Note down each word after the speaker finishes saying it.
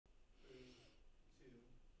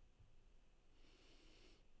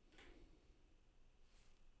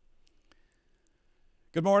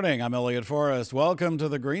Good morning. I'm Elliot Forrest. Welcome to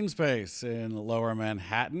the Green Space in Lower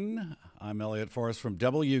Manhattan. I'm Elliot Forrest from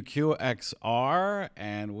WQXR,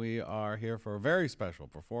 and we are here for a very special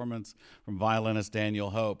performance from violinist Daniel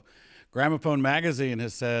Hope. Gramophone magazine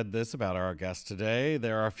has said this about our guest today: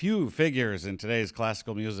 there are few figures in today's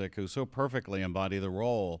classical music who so perfectly embody the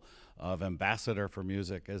role of ambassador for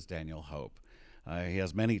music as Daniel Hope. He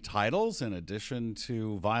has many titles in addition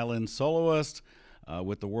to violin soloist,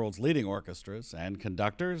 with the world's leading orchestras and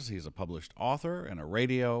conductors. He's a published author and a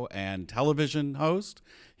radio and television host.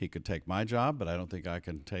 He could take my job, but I don't think I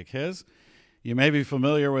can take his. You may be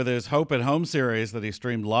familiar with his Hope at Home series that he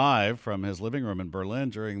streamed live from his living room in Berlin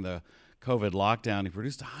during the COVID lockdown. He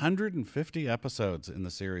produced 150 episodes in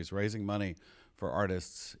the series, raising money for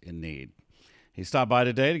artists in need. He stopped by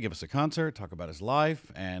today to give us a concert, talk about his life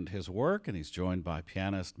and his work, and he's joined by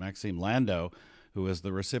pianist Maxime Landau, who is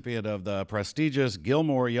the recipient of the prestigious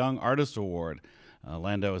Gilmore Young Artist Award.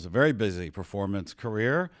 Landau has a very busy performance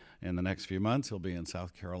career. In the next few months, he'll be in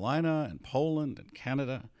South Carolina and Poland and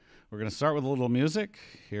Canada. We're going to start with a little music.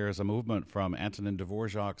 Here's a movement from Antonin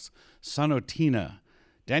Dvorak's Sonatina.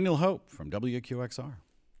 Daniel Hope from WQXR.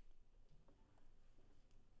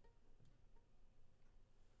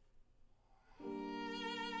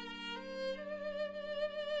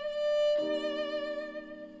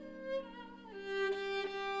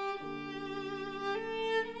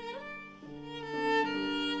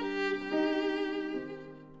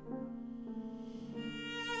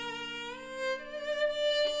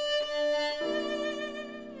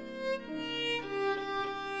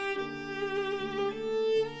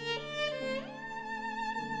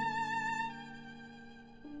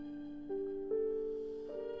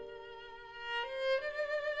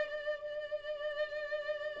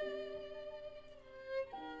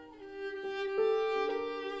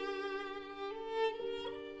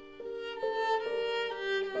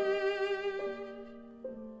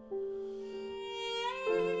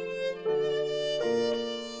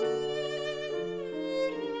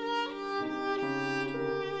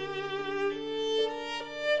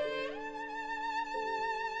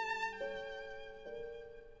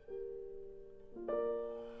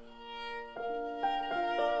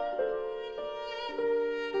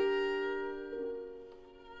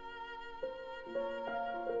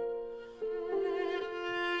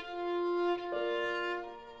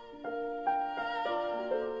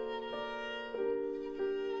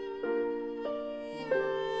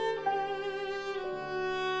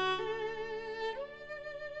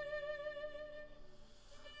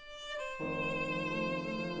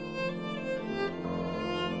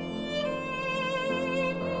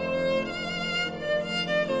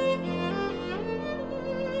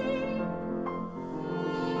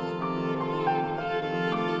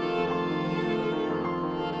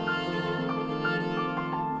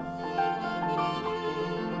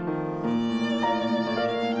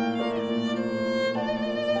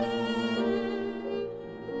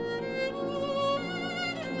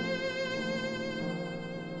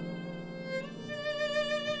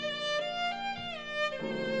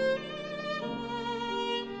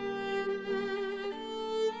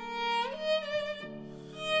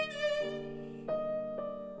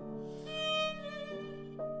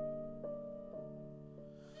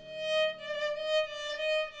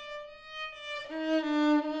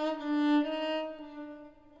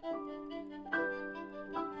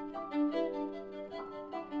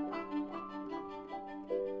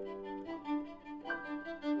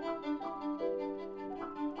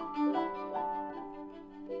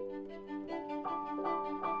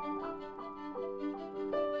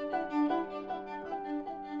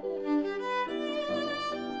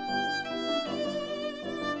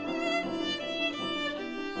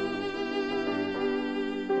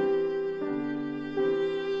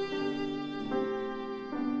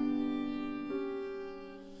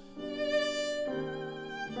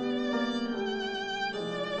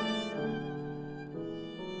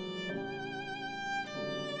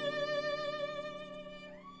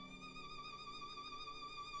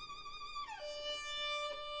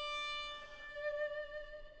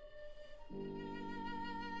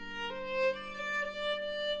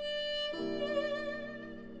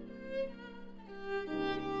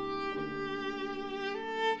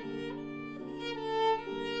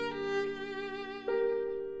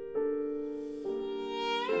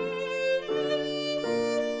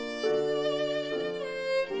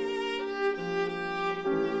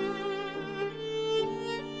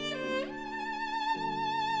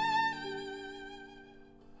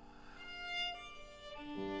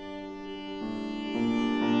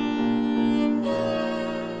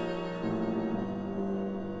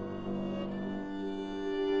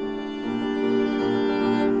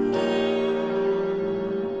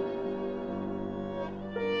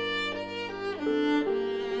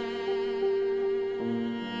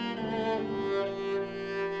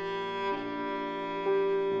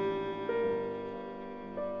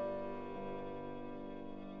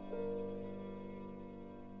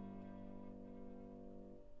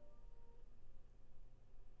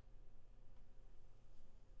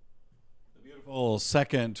 Beautiful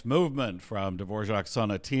second movement from Dvorak's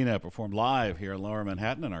Sonatina, performed live here in Lower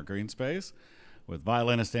Manhattan in our green space with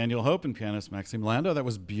violinist Daniel Hope and pianist Maxime Lando. That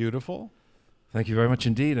was beautiful. Thank you very much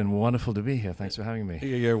indeed, and wonderful to be here. Thanks for having me.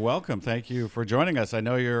 You're welcome. Thank you for joining us. I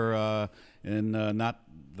know you're in not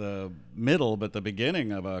the middle, but the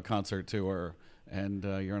beginning of a concert tour, and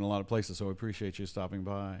you're in a lot of places, so I appreciate you stopping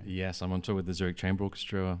by. Yes, I'm on tour with the Zurich Chamber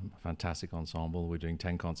Orchestra, a fantastic ensemble. We're doing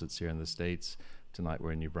 10 concerts here in the States. Tonight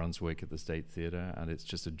we're in New Brunswick at the State Theatre, and it's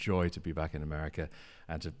just a joy to be back in America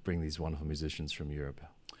and to bring these wonderful musicians from Europe.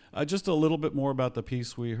 Just a little bit more about the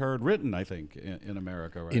piece we heard, written, I think, in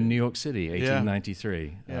America, right? In New York City,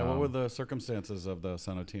 1893. Yeah, what were the circumstances of the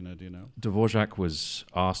Sonatina, do you know? Dvorak was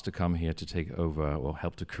asked to come here to take over, or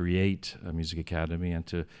help to create a music academy and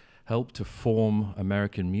to help to form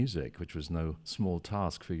American music, which was no small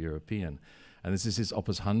task for European. And this is his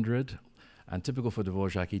Opus 100. And typical for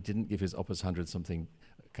Dvorak, he didn't give his Opus 100 something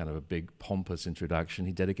kind of a big pompous introduction.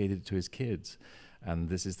 He dedicated it to his kids. And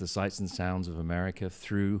this is the sights and sounds of America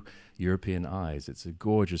through European eyes. It's a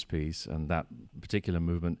gorgeous piece, and that particular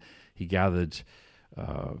movement, he gathered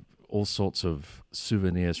all sorts of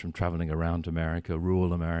souvenirs from traveling around America,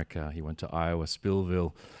 rural America. He went to Iowa,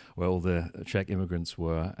 Spillville, where all the Czech immigrants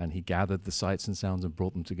were, and he gathered the sights and sounds and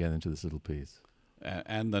brought them together into this little piece.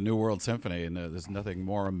 And the New World Symphony, and there's nothing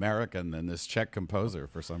more American than this Czech composer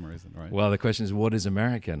for some reason, right? Well, the question is, what is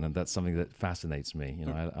American? And that's something that fascinates me. You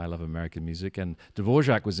know, I love American music, and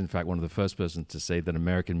Dvorak was, in fact, one of the first persons to say that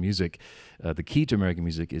American music, the key to American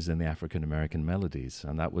music is in the African-American melodies.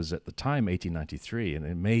 And that was, at the time, 1893, an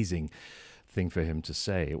amazing thing for him to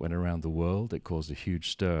say. It went around the world, it caused a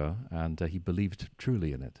huge stir, and he believed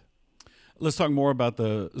truly in it. Let's talk more about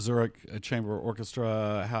the Zurich Chamber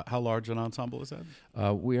Orchestra. How large an ensemble is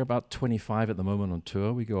that? We're about 25 at the moment on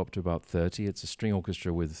tour. We go up to about 30. It's a string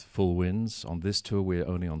orchestra with full winds. On this tour, we're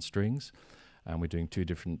only on strings, and we're doing 2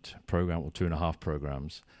 different programs, or 2.5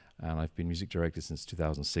 programs. And I've been music director since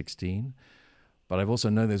 2016. But I've also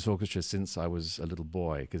known this orchestra since I was a little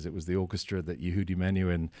boy, because it was the orchestra that Yehudi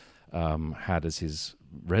Menuhin had as his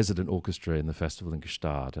resident orchestra in the festival in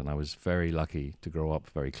Gstaad, and I was very lucky to grow up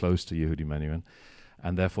very close to Yehudi Menuhin,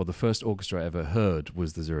 and therefore the first orchestra I ever heard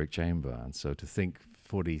was the Zurich Chamber. And so to think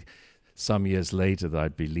 40-some years later that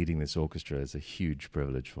I'd be leading this orchestra is a huge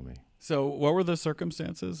privilege for me. So what were the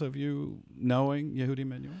circumstances of you knowing Yehudi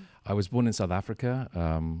Menuhin? I was born in South Africa.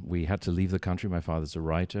 We had to leave the country. My father's a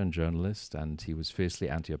writer and journalist, and he was fiercely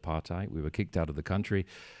anti-apartheid. We were kicked out of the country.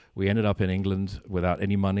 We ended up in England without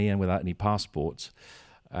any money and without any passports,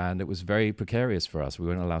 and it was very precarious for us. We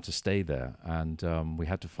weren't allowed to stay there, and we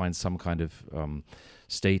had to find some kind of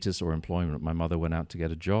status or employment. My mother went out to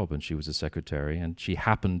get a job, and she was a secretary, and she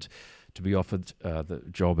happened to be offered the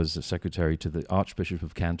job as a secretary to the Archbishop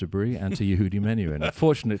of Canterbury and to Yehudi Menuhin.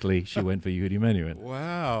 Fortunately, she went for Yehudi Menuhin.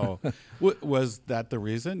 Wow. Was that the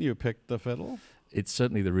reason you picked the fiddle? It's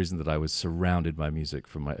certainly the reason that I was surrounded by music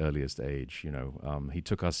from my earliest age. You know, he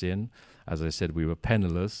took us in. As I said, we were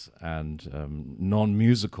penniless and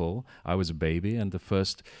non-musical. I was a baby, and the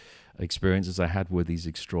first experiences I had were these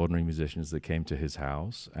extraordinary musicians that came to his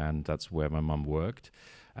house, and that's where my mum worked.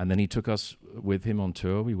 And then he took us with him on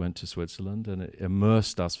tour. We went to Switzerland, and it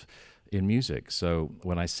immersed us in music. So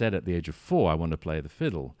when I said at the age of 4 I wanted to play the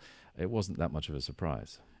fiddle, it wasn't that much of a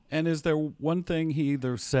surprise. And is there one thing he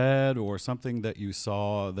either said or something that you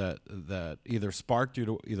saw that either sparked you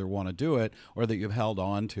to either want to do it, or that you've held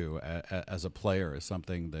on to as a player, as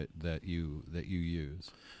something that you use?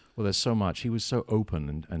 Well, there's so much. He was so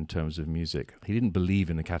open in terms of music. He didn't believe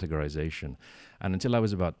in the categorization. And until I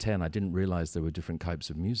was about 10, I didn't realize there were different types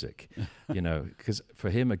of music. You know, because for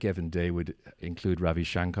him, a given day would include Ravi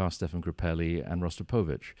Shankar, Stefan Grappelli, and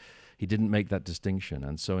Rostropovich. He didn't make that distinction.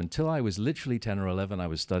 And so until I was literally 10 or 11, I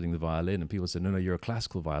was studying the violin, and people said, no, you're a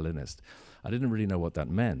classical violinist. I didn't really know what that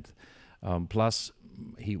meant. Plus,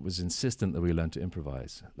 he was insistent that we learn to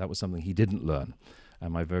improvise. That was something he didn't learn.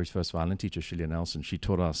 And my very first violin teacher, Sheila Nelson, she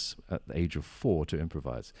taught us at the age of 4 to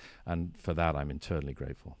improvise. And for that, I'm eternally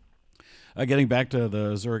grateful. Getting back to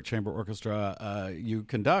the Zurich Chamber Orchestra, you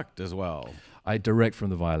conduct as well. I direct from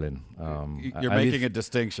the violin. You're making a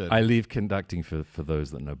distinction. I leave conducting for those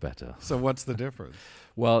that know better. So what's the difference?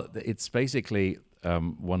 Well, it's basically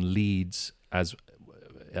one leads as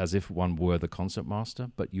if one were the concertmaster,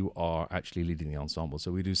 but you are actually leading the ensemble.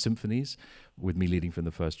 So we do symphonies with me leading from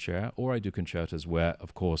the first chair, or I do concertos where,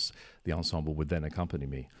 of course, the ensemble would then accompany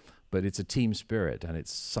me. But it's a team spirit, and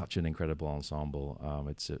it's such an incredible ensemble.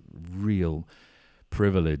 It's a real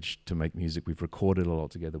privilege to make music. We've recorded a lot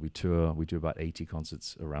together. We tour. We do about 80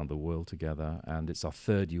 concerts around the world together, and it's our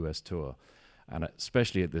 3rd US tour. And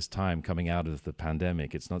especially at this time, coming out of the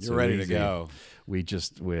pandemic, it's not You're so ready easy. to go.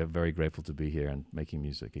 We're very grateful to be here and making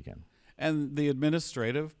music again. And the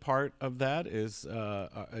administrative part of that is,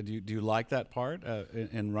 do you like that part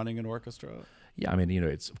in running an orchestra? Yeah, I mean,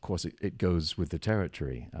 it's of course it goes with the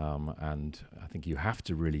territory, and I think you have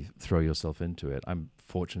to really throw yourself into it. I'm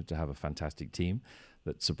fortunate to have a fantastic team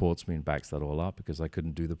that supports me and backs that all up, because I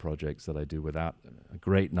couldn't do the projects that I do without a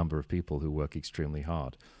great number of people who work extremely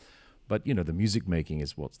hard. But the music making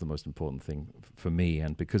is what's the most important thing for me,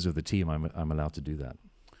 and because of the team, I'm allowed to do that.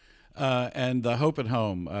 And the Hope at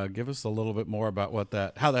Home, give us a little bit more about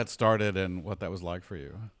how that started and what that was like for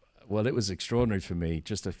you. Well, it was extraordinary for me.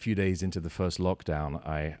 Just a few days into the first lockdown,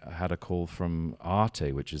 I had a call from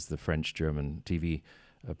Arte, which is the French-German TV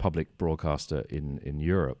public broadcaster in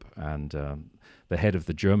Europe. And the head of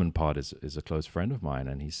the German part is a close friend of mine.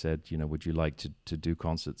 And he said, would you like to do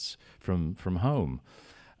concerts from home?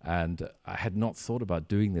 And I had not thought about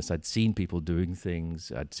doing this. I'd seen people doing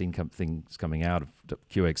things. I'd seen things coming out of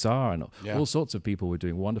WQXR, and all sorts of people were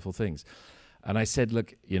doing wonderful things. And I said,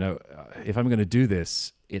 look, if I'm going to do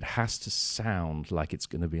this, it has to sound like it's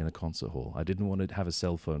going to be in a concert hall. I didn't want to have a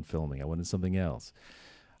cell phone filming. I wanted something else.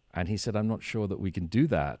 And he said, I'm not sure that we can do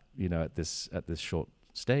that, at this short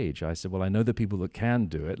stage. I said, well, I know the people that can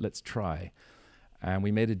do it. Let's try. And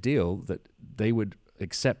we made a deal that they would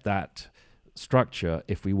accept that structure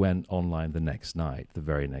if we went online the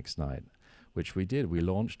very next night, which we did. We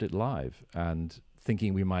launched it live, and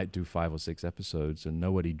thinking we might do 5 or 6 episodes, and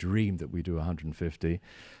nobody dreamed that we'd do 150.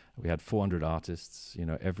 We had 400 artists.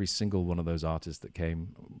 Every single one of those artists that came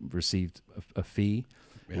received a fee.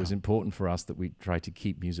 Yeah. It was important for us that we try to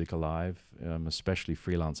keep music alive, especially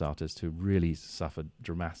freelance artists who really suffered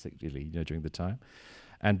dramatically during the time.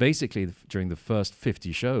 And basically, during the first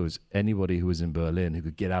 50 shows, anybody who was in Berlin who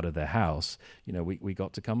could get out of their house, we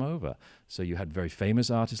got to come over. So you had very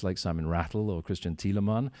famous artists like Simon Rattle or Christian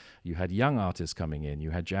Thielemann. You had young artists coming in.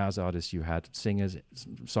 You had jazz artists. You had singers,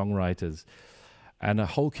 songwriters. And a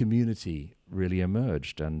whole community really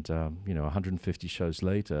emerged. And, 150 shows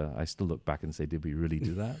later, I still look back and say, did we really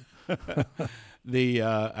do that? The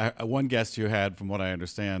one guest you had, from what I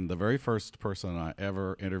understand, the very first person I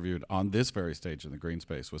ever interviewed on this very stage in the Green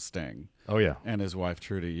Space was Sting. Oh, yeah. And his wife,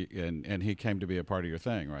 Trudy, and he came to be a part of your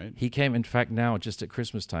thing, right? He came, in fact, now just at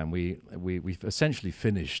Christmas time. We've essentially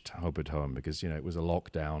finished Hope at Home because, it was a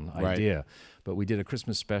lockdown idea. Right. But we did a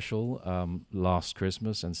Christmas special last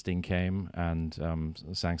Christmas, and Sting came and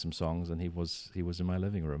sang some songs, and he was in my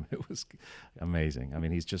living room. It was amazing. I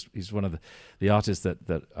mean, he's one of the artists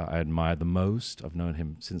that I admire the most. I've known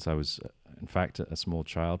him since I was, in fact, a small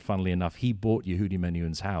child. Funnily enough, he bought Yehudi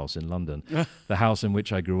Menuhin's house in London, the house in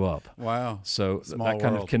which I grew up. Wow. So that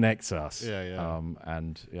kind of connects us. Yeah.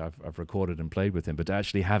 And I've recorded and played with him, but to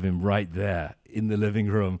actually have him right there in the living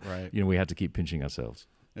room, right. We had to keep pinching ourselves.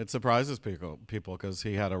 It surprises people because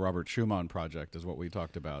he had a Robert Schumann project, is what we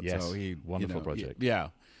talked about. Yes, so wonderful project.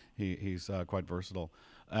 He's quite versatile.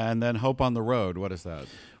 And then Hope on the Road, what is that?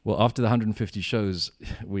 Well, after the 150 shows,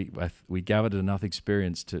 we gathered enough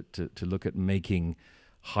experience to look at making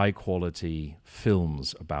high-quality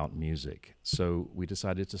films about music. So we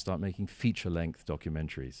decided to start making feature-length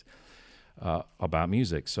documentaries about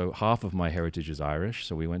music. So half of my heritage is Irish,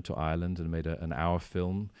 so we went to Ireland and made an hour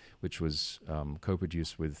film, which was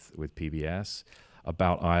co-produced with PBS,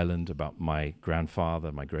 about Ireland, about my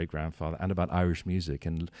grandfather, my great-grandfather, and about Irish music,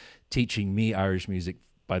 and teaching me Irish music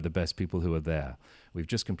by the best people who are there. We've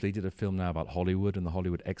just completed a film now about Hollywood and the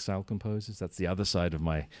Hollywood exile composers. That's the other side of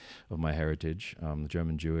my heritage, the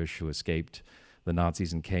German Jewish who escaped the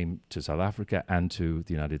Nazis and came to South Africa and to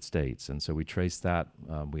the United States. And so we traced that.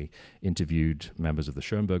 We interviewed members of the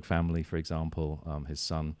Schoenberg family, for example, his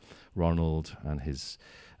son Ronald and his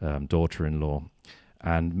daughter-in-law,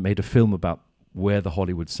 and made a film about where the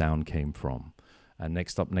Hollywood sound came from. And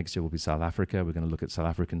next year will be South Africa. We're going to look at South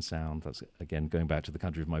African sound. That's, again, going back to the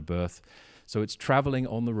country of my birth. So it's traveling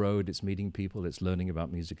on the road, it's meeting people, it's learning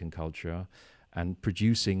about music and culture, and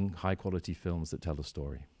producing high-quality films that tell a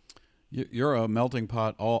story. You're a melting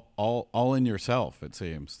pot all in yourself, it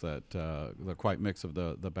seems, that the quite mix of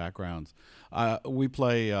the backgrounds. We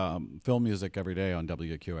play film music every day on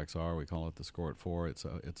WQXR. We call it The Score at 4. It's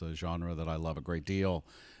a genre that I love a great deal.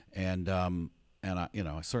 And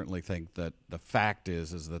I certainly think that the fact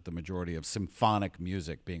is that the majority of symphonic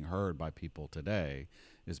music being heard by people today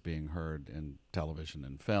is being heard in television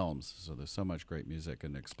and films. So there's so much great music,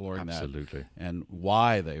 and exploring Absolutely. that and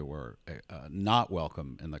why they were not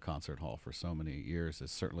welcome in the concert hall for so many years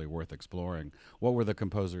is certainly worth exploring. What were the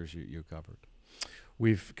composers you covered?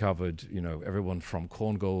 We've covered, everyone from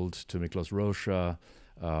Korngold to Miklos Rózsa,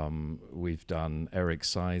 We've done Eric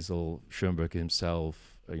Seisel, Schoenberg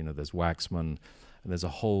himself. There's Waxman, and there's a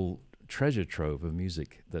whole treasure trove of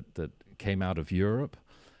music that came out of Europe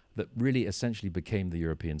that really essentially became the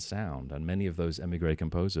European sound. And many of those emigre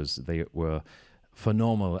composers, they were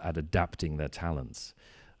phenomenal at adapting their talents.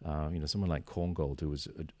 Someone like Korngold, who was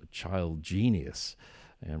a child genius,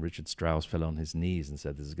 and Richard Strauss fell on his knees and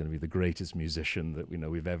said, "This is going to be the greatest musician that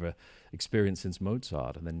we've ever experienced since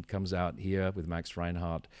Mozart." And then comes out here with Max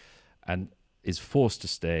Reinhardt, and is forced to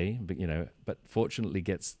stay, but fortunately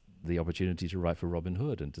gets the opportunity to write for Robin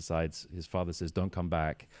Hood, and decides, his father says, "Don't come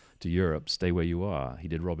back to Europe, stay where you are." He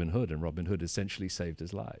did Robin Hood, and Robin Hood essentially saved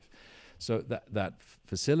his life. So that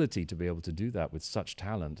facility to be able to do that with such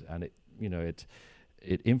talent, and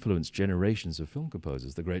it influenced generations of film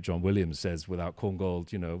composers. The great John Williams says, without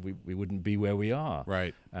Korngold, we wouldn't be where we are.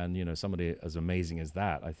 Right. And somebody as amazing as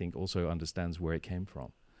that, I think, also understands where it came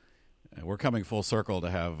from. We're coming full circle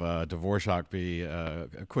to have Dvorak be a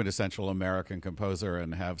quintessential American composer,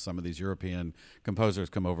 and have some of these European composers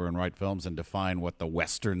come over and write films and define what the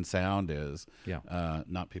Western sound is. Yeah.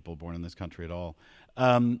 Not people born in this country at all.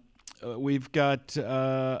 We've got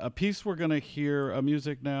a piece we're going to hear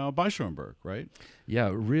music now by Schoenberg, right? Yeah,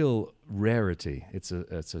 real rarity. It's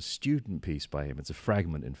a student piece by him. It's a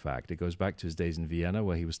fragment, in fact. It goes back to his days in Vienna,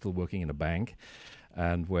 where he was still working in a bank,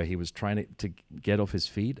 and where he was trying to get off his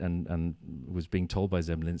feet, and was being told by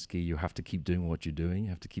Zemlinsky, "You have to keep doing what you're doing. You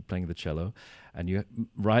have to keep playing the cello, and you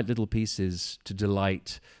write little pieces to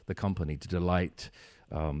delight the company, to delight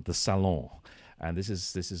the salon." And this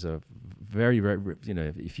is a very, very,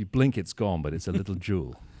 if you blink, it's gone, but it's a little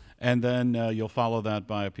jewel. And then you'll follow that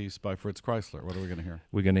by a piece by Fritz Kreisler. What are we going to hear?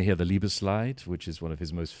 We're going to hear the Liebeslied, which is one of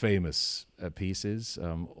his most famous pieces,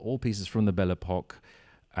 all pieces from the Belle Epoque.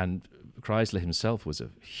 And Kreisler himself was a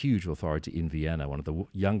huge authority in Vienna, one of the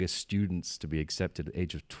youngest students to be accepted at the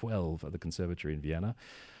age of 12 at the conservatory in Vienna.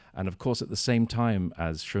 And of course, at the same time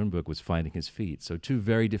as Schoenberg was finding his feet. So two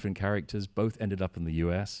very different characters, both ended up in the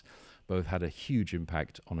US. Both had a huge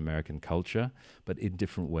impact on American culture, but in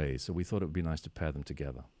different ways. So we thought it would be nice to pair them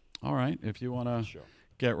together. All right. If you want to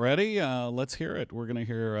get ready, let's hear it. We're going to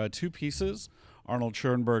hear two pieces, Arnold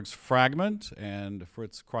Schoenberg's Fragment and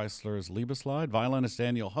Fritz Kreisler's Liebeslied. Violinist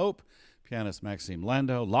Daniel Hope, pianist Maxime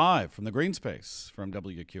Landau, live from the Green Space from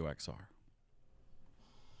WQXR.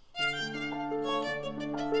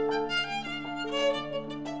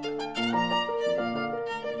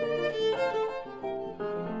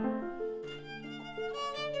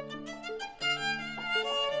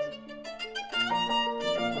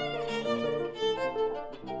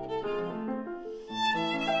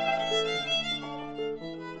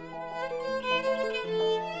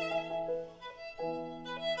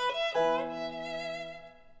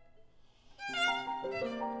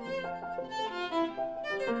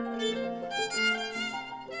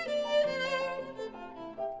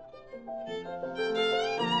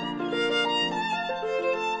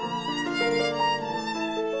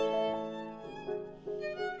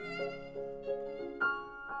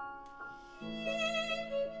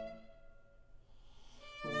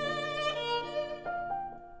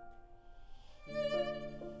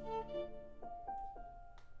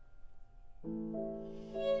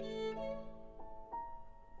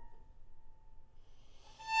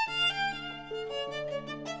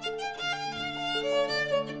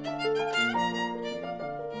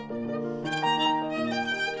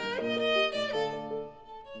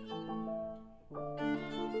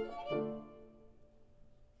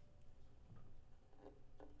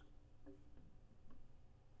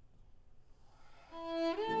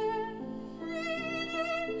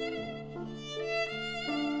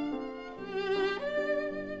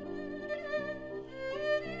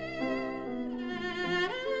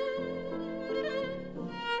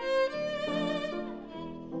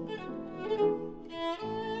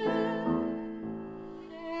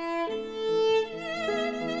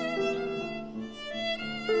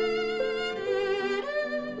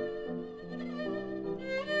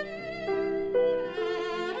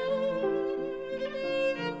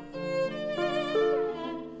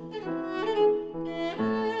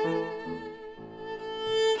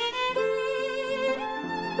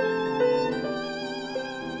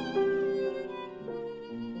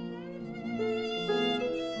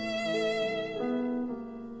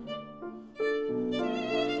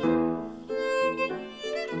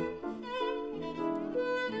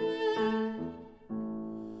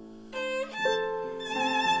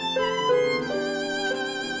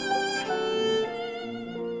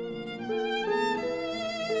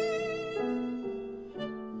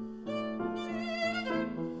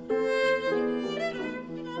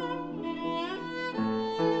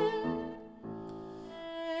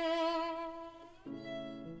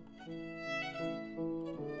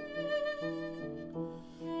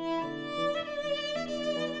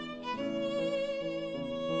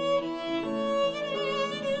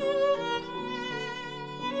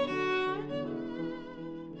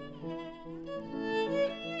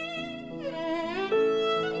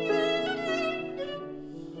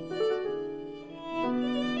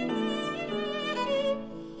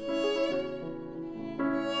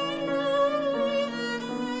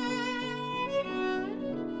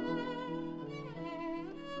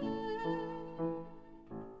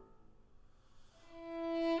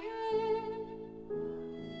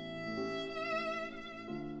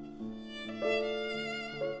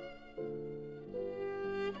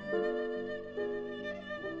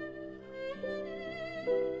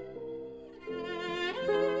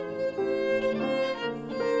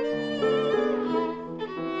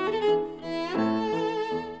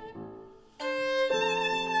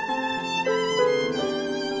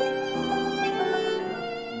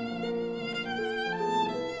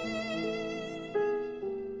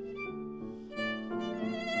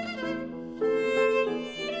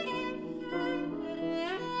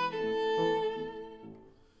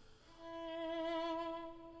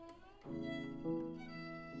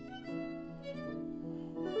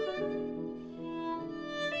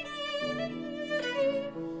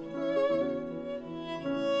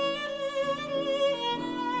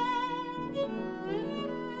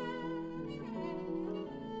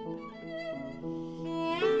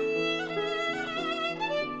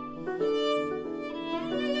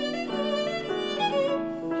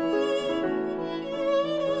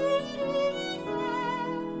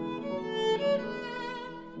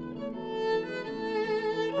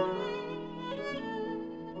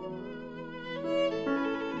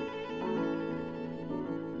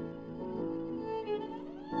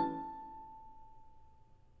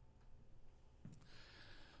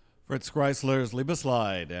 Fritz Kreisler's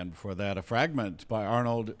Liebeslied, and for that, a fragment by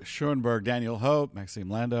Arnold Schoenberg, Daniel Hope, Maxime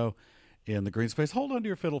Landau in the green space. Hold on to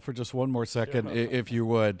your fiddle for just one more second, if you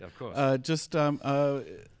would. Of course.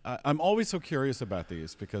 I'm always so curious about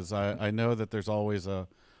these because I know that there's always a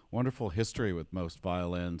wonderful history with most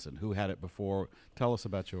violins and who had it before. Tell us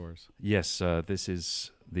about yours. Yes, this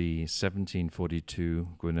is the 1742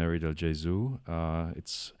 Guarneri del Gesù.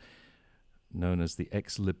 It's known as the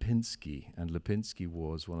ex-Lipinski, and Lipinski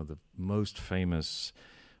was one of the most famous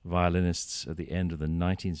violinists at the end of the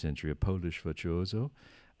 19th century, a Polish virtuoso,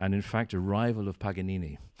 and in fact a rival of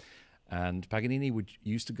Paganini. And Paganini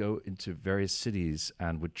used to go into various cities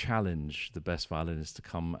and would challenge the best violinists to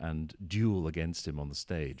come and duel against him on the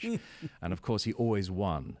stage. And of course he always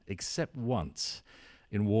won, except once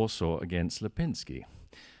in Warsaw against Lipinski.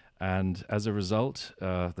 And as a result,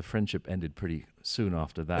 the friendship ended pretty soon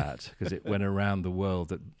after that, because it went around the world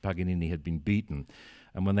that Paganini had been beaten.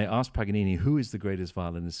 And when they asked Paganini, who is the greatest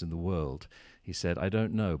violinist in the world, he said, I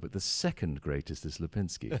don't know, but the second greatest is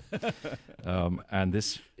Lipinski. And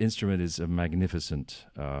this instrument is a magnificent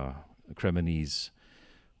Cremonese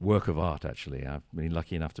work of art, actually. I've been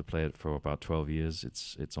lucky enough to play it for about 12 years.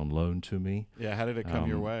 It's on loan to me. Yeah, how did it come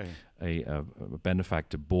your way? A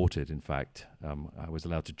benefactor bought it, in fact. I was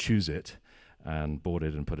allowed to choose it and bought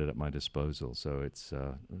it and put it at my disposal. So it's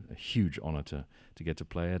a huge honor to get to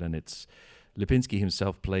play it. And it's Lipinski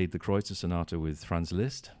himself played the Kreutzer Sonata with Franz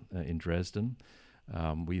Liszt in Dresden.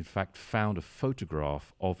 We, in fact, found a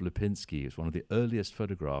photograph of Lipinski. It's one of the earliest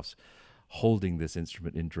photographs holding this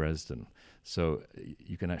instrument in Dresden. So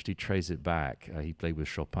you can actually trace it back. He played with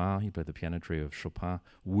Chopin. He played the piano trio of Chopin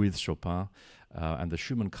with Chopin. And the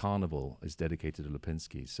Schumann Carnival is dedicated to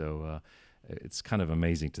Lipinski. So it's kind of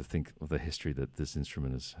amazing to think of the history that this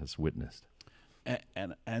instrument has witnessed.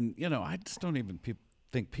 And you know, I just don't even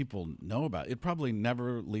think people know about it. It probably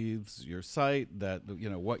never leaves your sight, that, you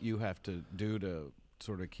know, what you have to do to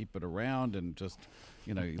sort of keep it around, and just,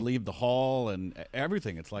 you know, you leave the hall and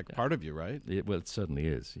everything. It's like part of you, right? Well, it certainly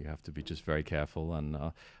is. You have to be just very careful. And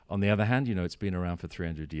on the other hand, you know, it's been around for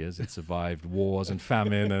 300 years. It survived wars and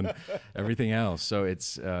famine and everything else. So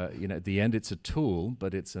it's, you know, at the end, it's a tool,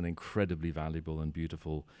 but it's an incredibly valuable and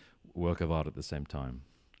beautiful work of art at the same time.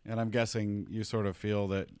 And I'm guessing you sort of feel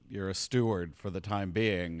that you're a steward for the time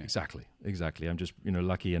being. Exactly. I'm just, you know,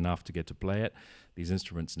 lucky enough to get to play it. These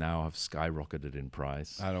instruments now have skyrocketed in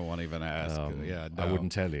price. I don't want to even ask. Yeah, no. I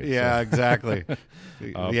wouldn't tell you. Yeah, so. Exactly.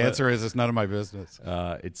 The answer is it's none of my business.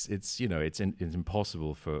 It's you know, it's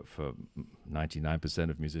impossible for 99%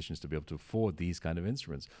 of musicians to be able to afford these kind of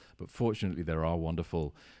instruments. But fortunately, there are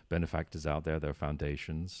wonderful benefactors out there. There are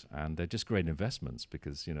foundations, and they're just great investments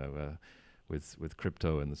because, you know, with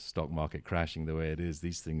crypto and the stock market crashing the way it is,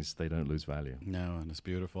 these things, they don't lose value. No, and it's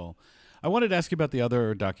beautiful. I wanted to ask you about the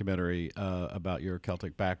other documentary about your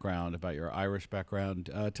Celtic background, about your Irish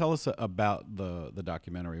background. Tell us about the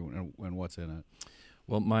documentary and what's in it.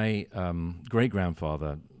 Well, my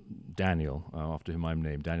great-grandfather, Daniel, after whom I'm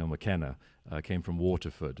named, Daniel McKenna, came from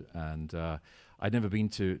Waterford. And I'd never been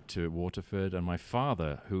to Waterford. And my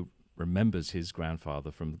father, who remembers his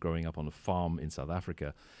grandfather from growing up on a farm in South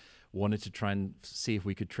Africa, wanted to try and see if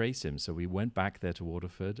we could trace him. So we went back there to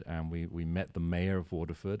Waterford, and we met the mayor of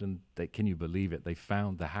Waterford, and can you believe it? They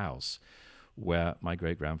found the house where my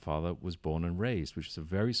great-grandfather was born and raised, which is a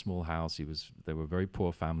very small house. They were a very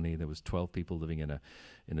poor family. There was 12 people living in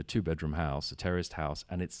a two-bedroom house, a terraced house,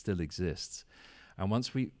 and it still exists. And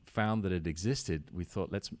once we found that it existed, we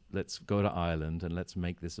thought, let's go to Ireland and let's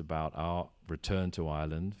make this about our return to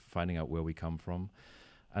Ireland, finding out where we come from,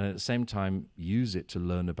 and at the same time use it to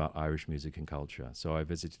learn about Irish music and culture. So I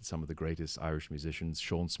visited some of the greatest Irish musicians,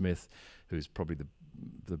 Sean Smith, who's probably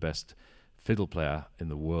the best fiddle player in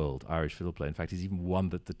the world, Irish fiddle player. In fact, he's even won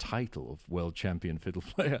the title of world champion fiddle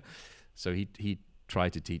player. So he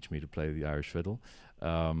tried to teach me to play the Irish fiddle.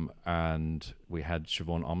 And we had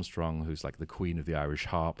Siobhan Armstrong, who's like the queen of the Irish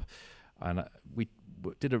harp. And we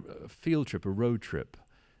did a field trip, a road trip,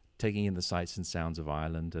 taking in the sights and sounds of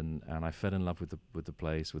Ireland, and I fell in love with the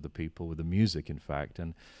place, with the people, with the music, in fact.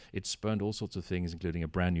 And it spurned all sorts of things, including a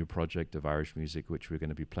brand new project of Irish music, which we're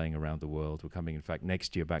going to be playing around the world. We're coming, in fact,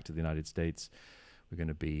 next year back to the United States. We're going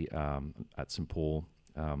to be at St. Paul,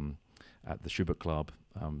 at the Schubert Club,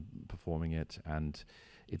 performing it. And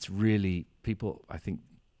it's really, people, I think,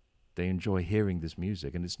 they enjoy hearing this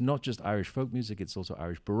music. And it's not just Irish folk music, it's also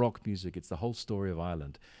Irish Baroque music. It's the whole story of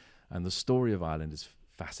Ireland. And the story of Ireland is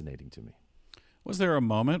fascinating to me. Was there a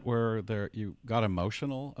moment where you got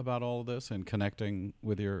emotional about all of this and connecting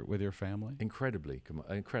with your family? Incredibly,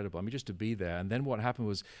 incredible. I mean, just to be there. And then what happened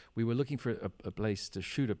was we were looking for a place to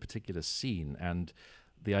shoot a particular scene, and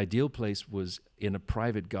the ideal place was in a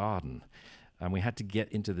private garden. And we had to get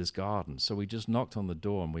into this garden. So we just knocked on the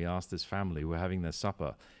door and we asked this family who were having their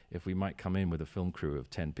supper if we might come in with a film crew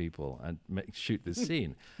of 10 people and shoot this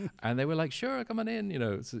scene. And they were like, sure, come on in. You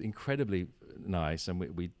know, it's incredibly nice. And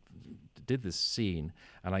we did this scene,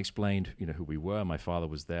 and I explained, you know, who we were. My father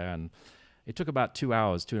was there, and it took about 2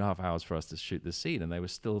 hours, 2.5 hours for us to shoot this scene. And they were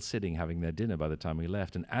still sitting having their dinner by the time we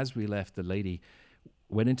left. And as we left, the lady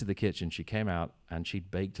went into the kitchen. She came out and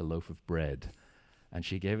she'd baked a loaf of bread. And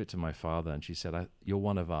she gave it to my father, and she said, "You're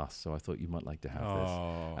one of us, so I thought you might like to have this."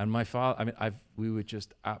 And my father, I mean, we were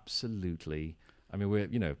just absolutely, I mean, we're,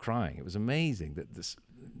 you know, crying. It was amazing that this,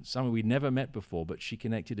 someone we'd never met before, but she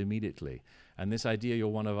connected immediately. And this idea, "You're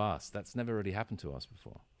one of us," that's never really happened to us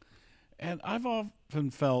before. And I've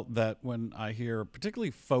often felt that when I hear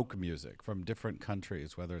particularly folk music from different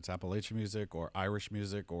countries, whether it's Appalachian music or Irish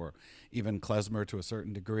music or even klezmer to a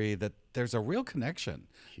certain degree, that there's a real connection,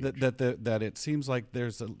 that it seems like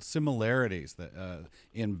there's similarities that,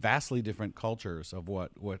 in vastly different cultures of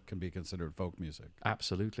what can be considered folk music.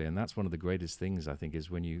 Absolutely. And that's one of the greatest things, I think,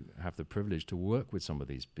 is when you have the privilege to work with some of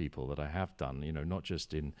these people that I have done, you know, not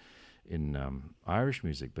just in Irish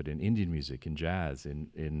music, but in Indian music, in jazz,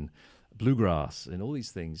 in bluegrass, in all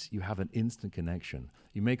these things. You have an instant connection.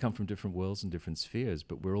 You may come from different worlds and different spheres,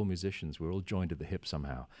 but we're all musicians. We're all joined at the hip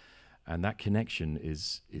somehow. And that connection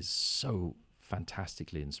is so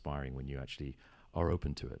fantastically inspiring when you actually are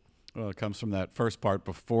open to it. Well, it comes from that first part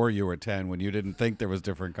before you were 10, when you didn't think there was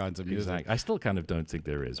different kinds of music. Exactly. I still kind of don't think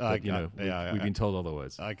there is, but we've been told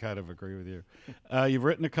otherwise. I kind of agree with you. You've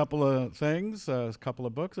written a couple of things, a couple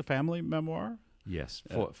of books, a family memoir. Yes,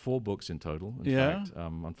 four books in total. In Yeah. fact,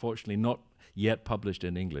 unfortunately, not yet published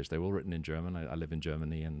in English. They were all written in German. I live in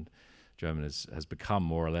Germany, and German has become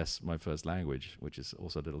more or less my first language, which is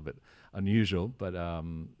also a little bit unusual. But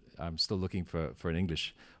I'm still looking for an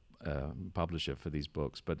English publisher for these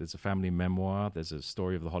books. But it's a family memoir. There's a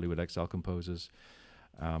story of the Hollywood exile composers,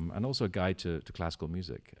 and also a guide to classical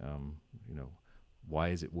music. You know, why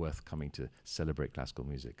is it worth coming to celebrate classical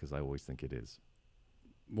music? Because I always think it is.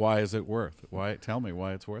 Why is it worth? Why? Tell me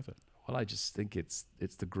why it's worth it. Well, I just think it's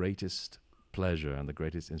the greatest pleasure and the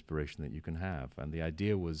greatest inspiration that you can have. And the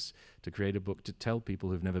idea was to create a book to tell people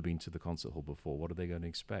who've never been to the concert hall before, what are they going to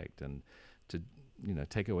expect, and to, you know,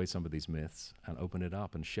 take away some of these myths and open it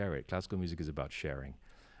up and share it. Classical music is about sharing,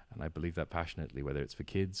 and I believe that passionately, whether it's for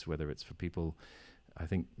kids, whether it's for people. I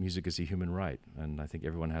think music is a human right, and I think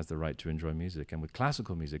everyone has the right to enjoy music. And with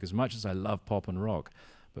classical music, as much as I love pop and rock,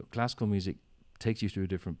 but classical music takes you to a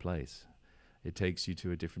different place. It takes you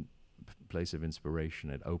to a different place of inspiration.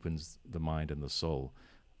 It opens the mind and the soul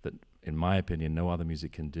that, in my opinion, no other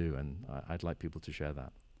music can do, and I'd like people to share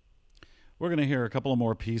that. We're going to hear a couple of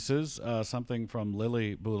more pieces, something from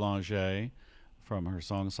Lily Boulanger from her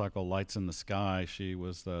song cycle Lights in the Sky. She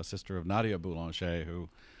was the sister of Nadia Boulanger, who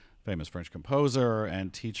famous French composer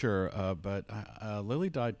and teacher, but Lily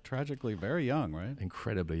died tragically very young, right?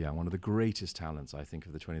 Incredibly young. One of the greatest talents, I think,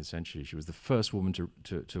 of the 20th century. She was the first woman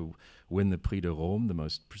to win the Prix de Rome, the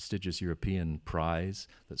most prestigious European prize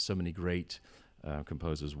that so many great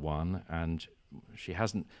composers won, and she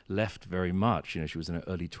hasn't left very much. You know, she was in her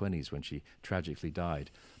early 20s when she tragically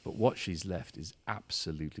died. But what she's left is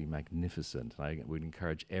absolutely magnificent. I would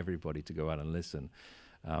encourage everybody to go out and listen.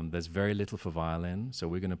 There's very little for violin, so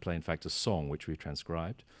we're going to play, in fact, a song which we've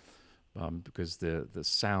transcribed, because the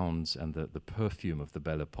sounds and the perfume of the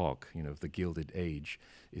Belle Époque, you know, of the Gilded Age,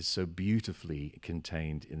 is so beautifully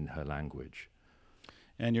contained in her language.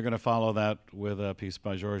 And you're going to follow that with a piece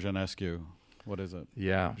by George Enescu. What is it?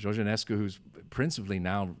 Yeah, George Enescu, who's principally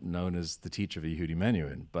now known as the teacher of Yehudi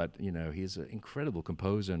Menuhin, but, you know, he's an incredible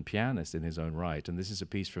composer and pianist in his own right, and this is a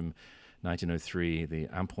piece from 1903, the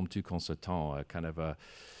Impromptu Concertant, a kind of a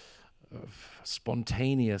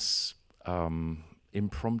spontaneous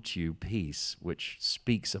impromptu piece which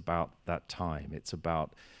speaks about that time. It's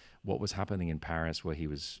about what was happening in Paris where he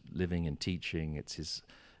was living and teaching. It's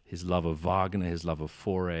his love of Wagner, his love of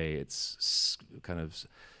Fauré. It's kind of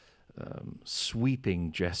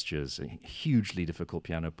sweeping gestures, a hugely difficult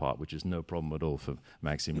piano part, which is no problem at all for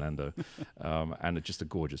Maxime Landau, and just a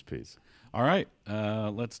gorgeous piece. All right,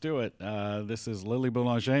 let's do it. This is Lily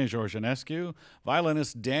Boulanger and George Enescu,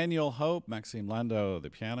 violinist Daniel Hope, Maxime Landau, the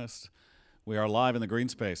pianist. We are live in the Green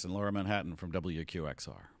Space in Lower Manhattan from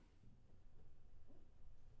WQXR.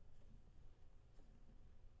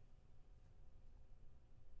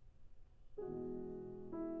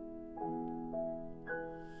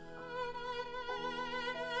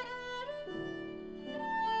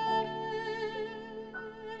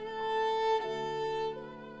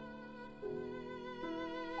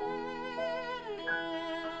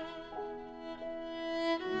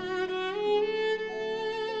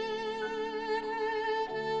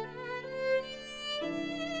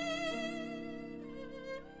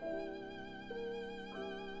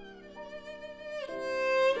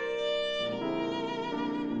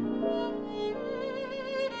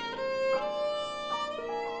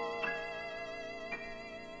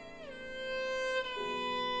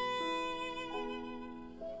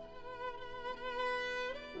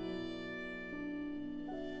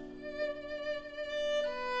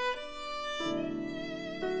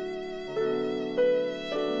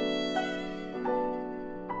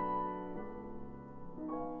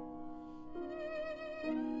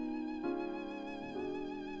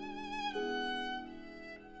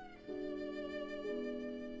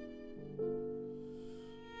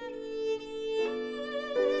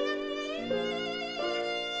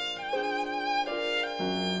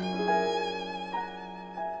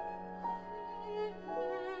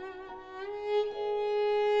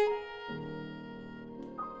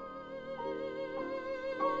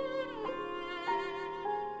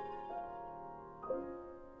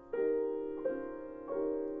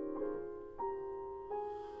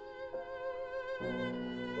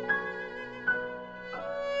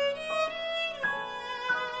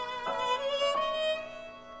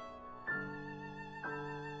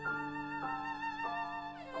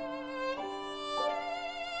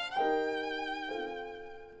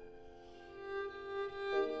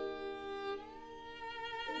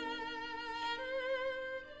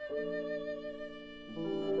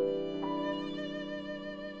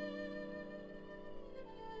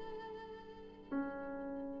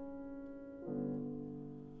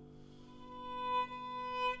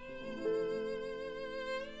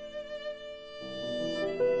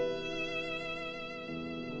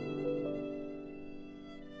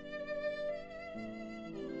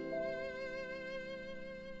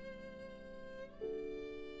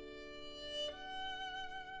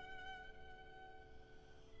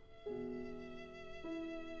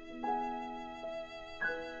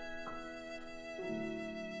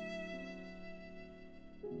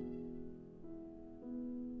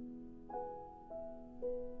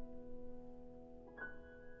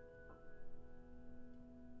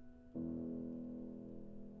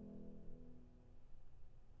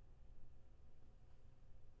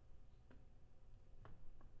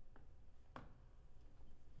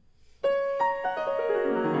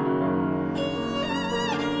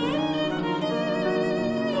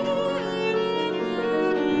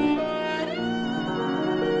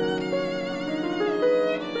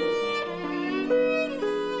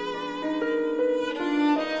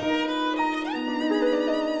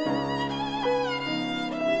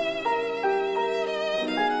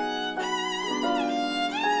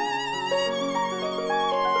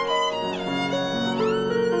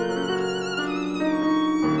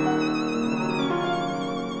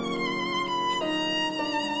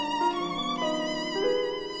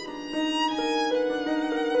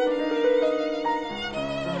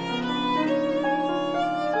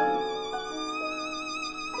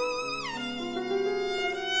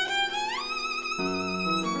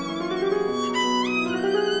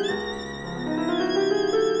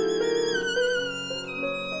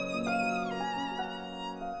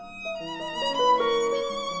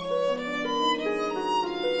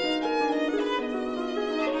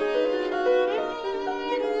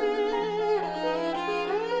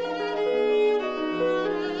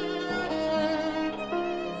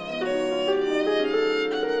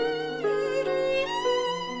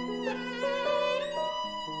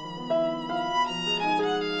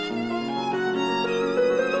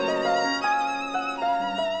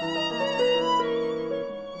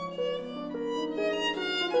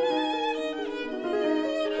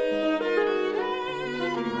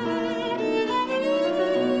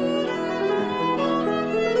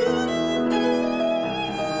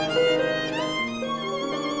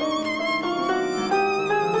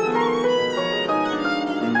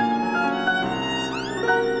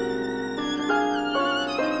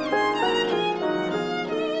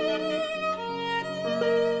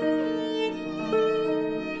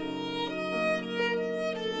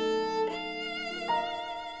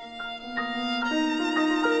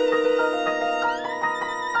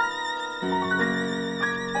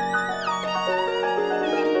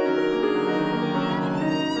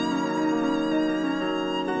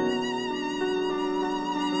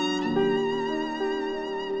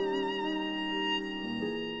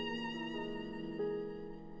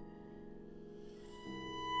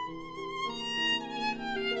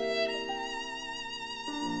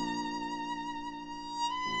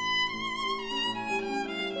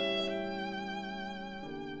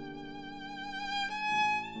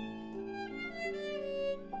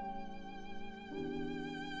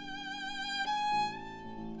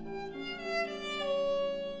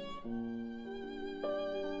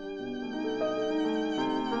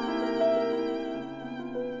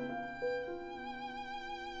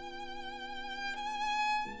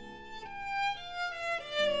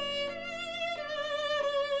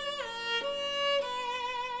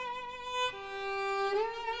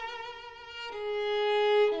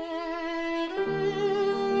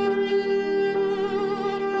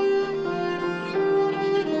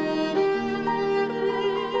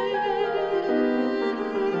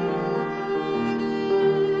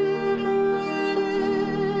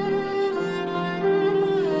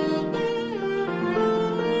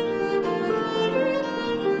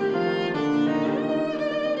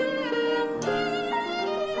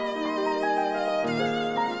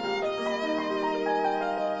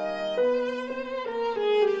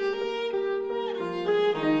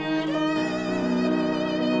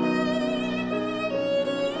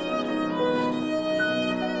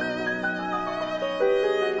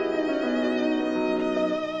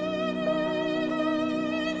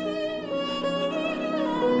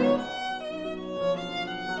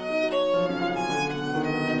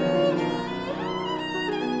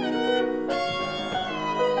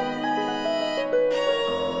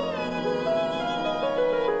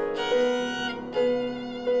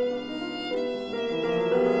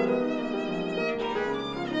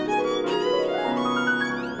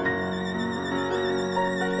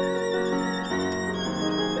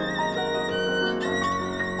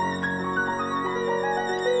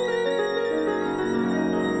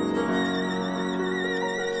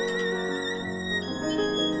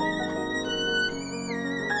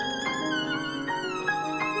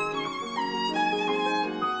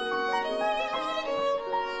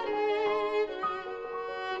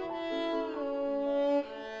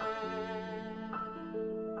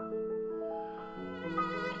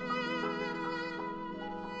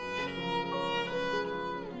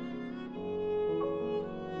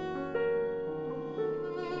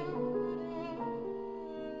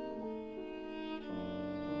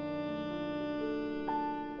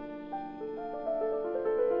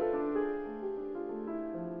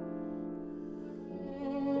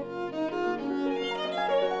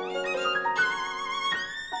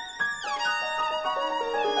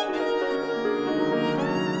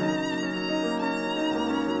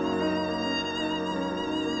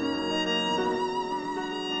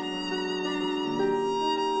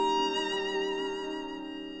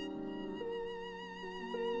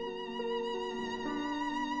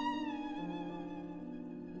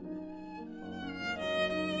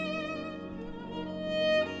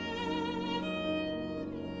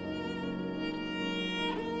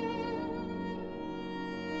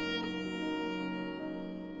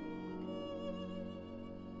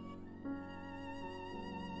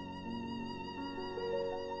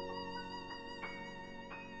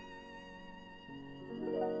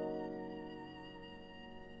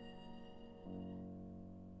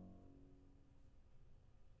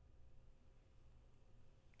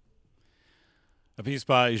 A piece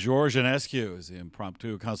by Georges Enescu's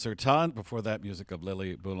Impromptu Concertant. Before that, music of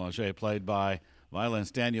Lily Boulanger, played by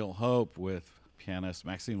violinist Daniel Hope with pianist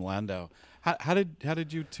Maxime Landau. How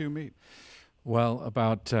did you two meet? Well,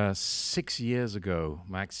 about 6 years ago,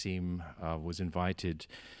 Maxime was invited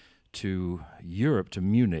to Europe, to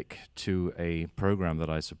Munich, to a program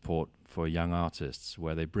that I support for young artists,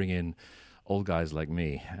 where they bring in old guys like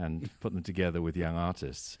me and put them together with young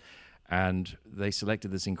artists. And they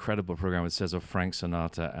selected this incredible program with César Franck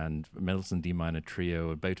Sonata and Mendelssohn D minor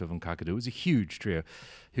trio and Beethoven Kakadu. It was a huge trio,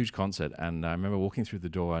 huge concert. And I remember walking through the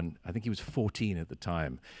door, and I think he was 14 at the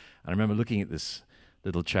time. And I remember looking at this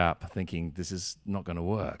little chap thinking, this is not going to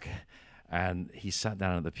work. And he sat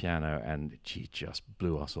down at the piano, and he just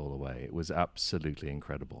blew us all away. It was absolutely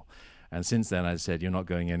incredible. And since then, I said, you're not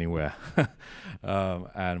going anywhere.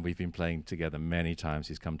 And we've been playing together many times.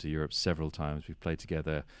 He's come to Europe several times. We've played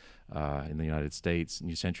together in the United States,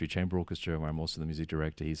 New Century Chamber Orchestra, where I'm also the music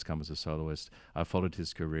director. He's come as a soloist. I've followed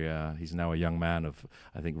his career. He's now a young man of,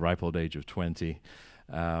 I think, ripe old age of 20.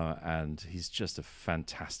 And he's just a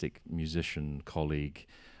fantastic musician, colleague.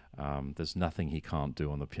 There's nothing he can't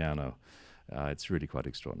do on the piano. It's really quite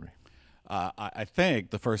extraordinary. I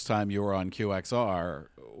think the first time you were on QXR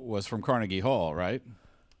was from Carnegie Hall, right?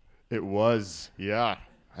 It was, yeah.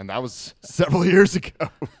 And that was several years ago.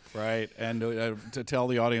 Right. And to tell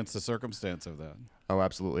the audience the circumstance of that. Oh,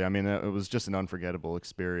 absolutely. I mean, it was just an unforgettable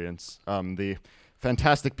experience. The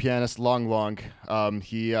fantastic pianist, Long,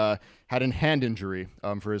 he had a hand injury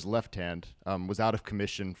for his left hand, was out of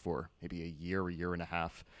commission for maybe a year and a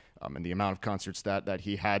half. And the amount of concerts that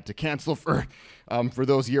he had to cancel for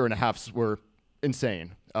those year and a halves were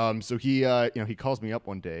insane. So he calls me up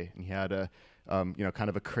one day, and he had a kind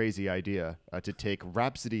of a crazy idea to take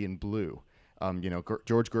Rhapsody in Blue,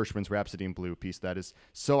 George Gershwin's Rhapsody in Blue, piece that is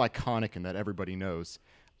so iconic and that everybody knows,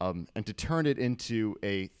 and to turn it into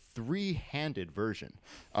a three-handed version,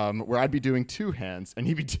 where I'd be doing two hands and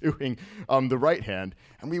he'd be doing the right hand,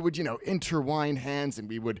 and we would intertwine hands, and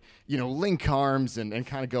we would link arms and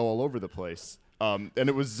kind of go all over the place, and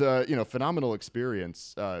it was phenomenal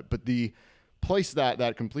experience. But the place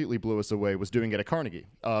that completely blew us away was doing it at Carnegie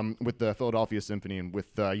with the Philadelphia Symphony and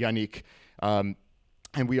with Yannick,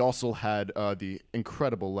 and we also had the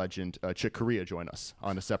incredible legend Chick Corea join us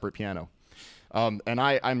on a separate piano. And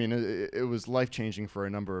I mean, it was life-changing for a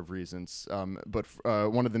number of reasons. But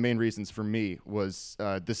one of the main reasons for me was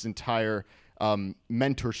this entire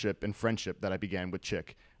mentorship and friendship that I began with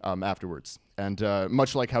Chick afterwards. And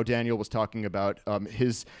much like how Daniel was talking about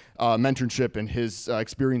his mentorship and his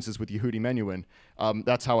experiences with Yehudi Menuhin,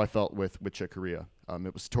 that's how I felt with Chick Corea.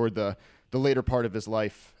 It was toward the later part of his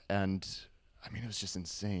life, and I mean, it was just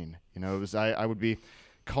insane. It was I would be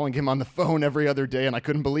calling him on the phone every other day, and I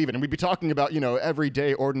couldn't believe it. And we'd be talking about,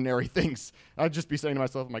 everyday, ordinary things. I'd just be saying to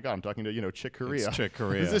myself, oh my God, I'm talking to, Chick Corea. It's Chick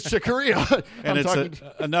Corea. Is this Chick Corea? And it's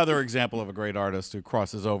another example of a great artist who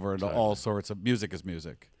crosses over into all sorts of music is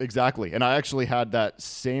music. Exactly. And I actually had that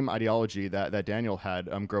same ideology that Daniel had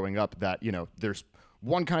growing up, that, there's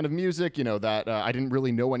one kind of music, that I didn't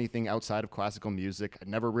really know anything outside of classical music. I'd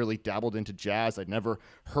never really dabbled into jazz. I'd never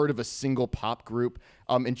heard of a single pop group.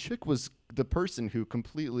 And Chick was the person who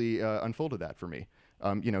completely unfolded that for me.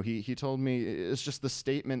 He told me it's just the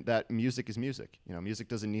statement that music is music. Music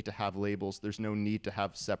doesn't need to have labels. There's no need to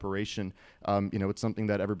have separation. It's something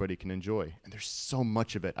that everybody can enjoy. And there's so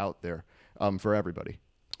much of it out there for everybody.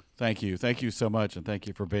 Thank you. Thank you so much, and thank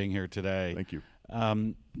you for being here today. Thank you.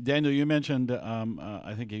 Daniel, you mentioned,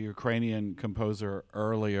 I think, a Ukrainian composer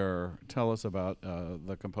earlier. Tell us about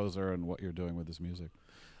the composer and what you're doing with his music.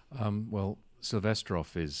 Well,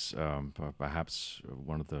 Silvestrov is perhaps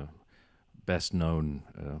one of the best-known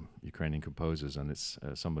Ukrainian composers, and it's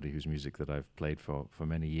somebody whose music that I've played for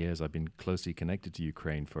many years. I've been closely connected to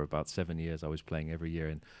Ukraine for about 7 years. I was playing every year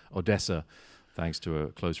in Odessa, thanks to a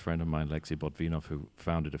close friend of mine, Alexei Botvinov, who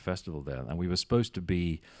founded a festival there. And we were supposed to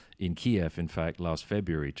be in Kiev, in fact, last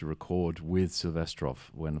February to record with Silvestrov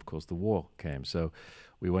when, of course, the war came. So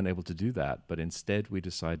we weren't able to do that. But instead, we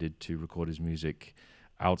decided to record his music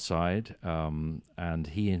outside. And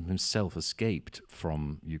he himself escaped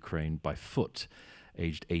from Ukraine by foot,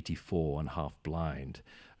 aged 84 and half blind,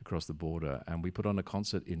 across the border. And we put on a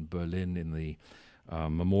concert in Berlin in the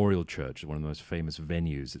Memorial Church, one of the most famous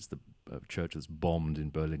venues. It's the church that's bombed in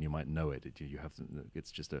Berlin. You might know it.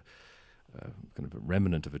 It's just a kind of a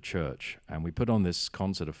remnant of a church. And we put on this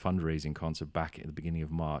concert, a fundraising concert, back at the beginning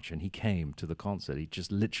of March. And he came to the concert. He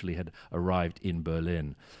just literally had arrived in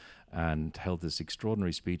Berlin and held this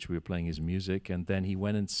extraordinary speech. We were playing his music, and then he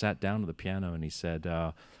went and sat down at the piano, and he said,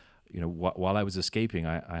 while I was escaping,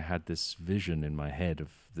 I had this vision in my head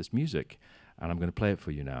of this music. and I'm going to play it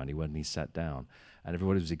for you now. And he went and he sat down, and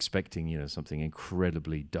everybody was expecting, you know, something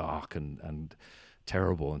incredibly dark and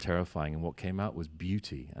terrible and terrifying, and what came out was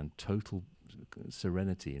beauty and total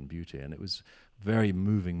serenity and beauty, and it was a very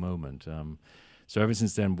moving moment. So ever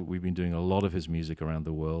since then, we've been doing a lot of his music around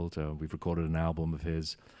the world. We've recorded an album of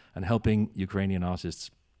his, and helping Ukrainian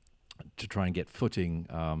artists to try and get footing,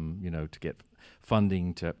 you know, to get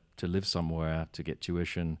funding, to live somewhere, to get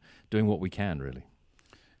tuition, doing what we can, really.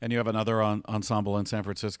 And you have another ensemble in San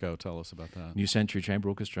Francisco. Tell us about that. New Century Chamber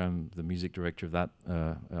Orchestra. I'm the music director of that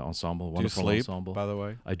ensemble. Do you Wonderful sleep, ensemble. by the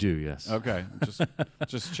way? I do, yes. Okay,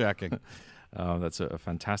 just checking. That's a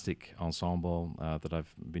fantastic ensemble that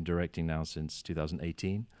I've been directing now since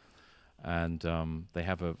 2018. And they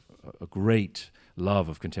have a great love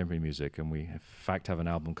of contemporary music, and we, in fact, have an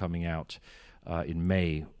album coming out in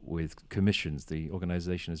May with commissions. The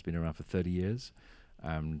organization has been around for 30 years,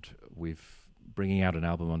 and we've bringing out an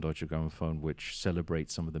album on Deutsche Grammophon which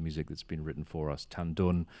celebrates some of the music that's been written for us.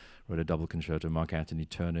 Tandun wrote a double concerto, Mark Anthony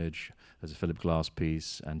Turnage, there's a Philip Glass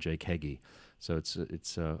piece, and Jake Heggie. So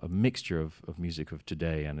it's a mixture of music of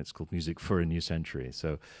today, and it's called Music for a New Century.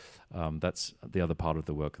 So that's the other part of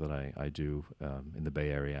the work that I do in the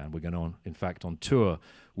Bay Area. And we're going on, in fact, on tour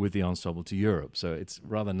with the ensemble to Europe. So it's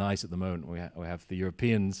rather nice at the moment. We have the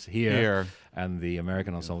Europeans here and the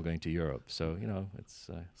American ensemble going to Europe. So, you know,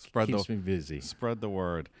 it's keeps me busy. Spread the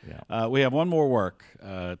word. Yeah. We have one more work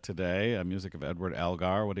today, music of Edward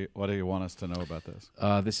Elgar. What do you want us to know about this?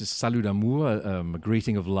 This is Salut d'amour, a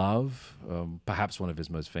greeting of love, perhaps one of his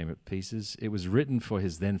most famous pieces. It was written for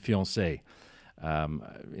his then fiancée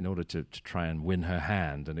in order to try and win her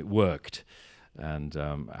hand, and it worked. And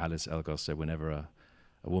Alice Elgar said whenever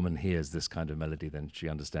a woman hears this kind of melody, then she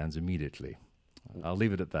understands immediately. I'll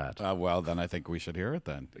leave it at that. Well, then I think we should hear it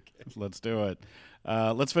then. Okay. Let's do it.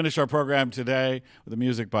 Let's finish our program today with the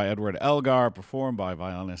music by Edward Elgar, performed by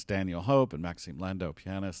violinist Daniel Hope and Maxime Landau,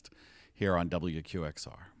 pianist, here on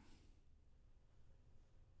WQXR.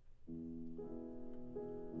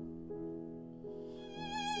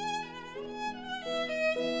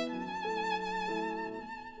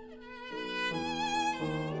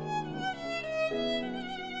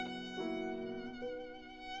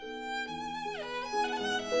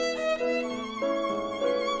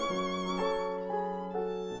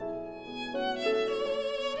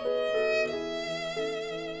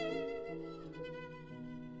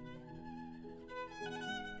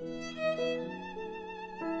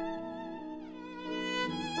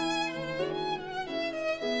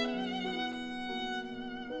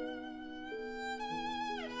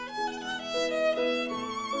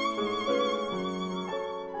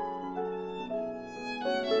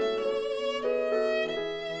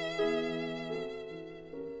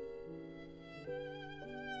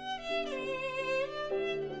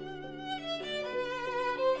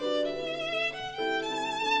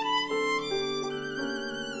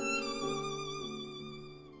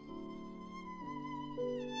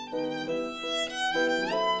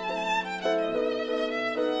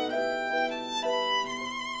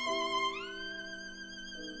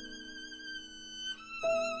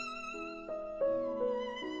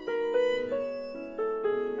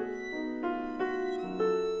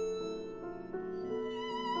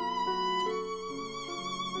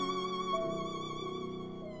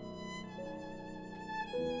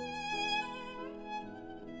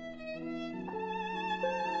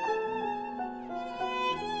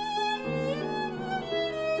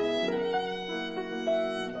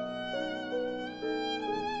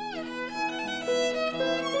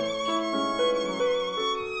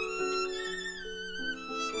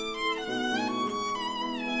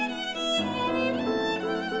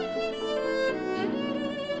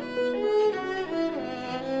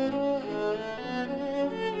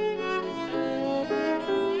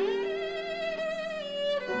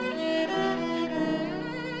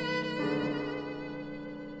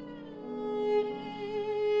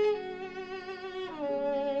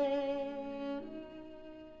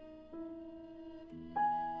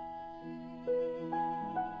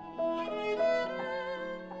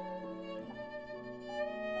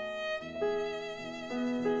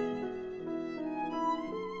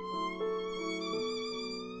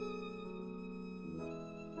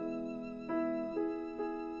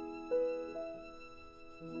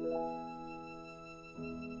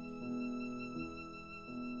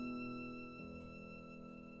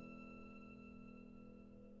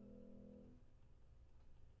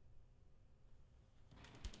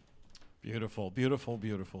 Beautiful, beautiful,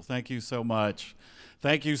 beautiful. Thank you so much.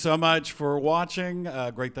 Thank you so much for watching.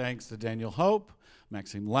 Great thanks to Daniel Hope,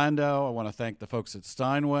 Maxime Landau. I want to thank the folks at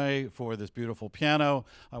Steinway for this beautiful piano.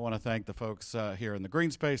 I want to thank the folks here in the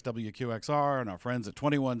Green Space, WQXR, and our friends at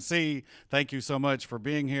 21C. Thank you so much for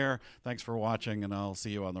being here. Thanks for watching, and I'll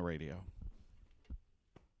see you on the radio.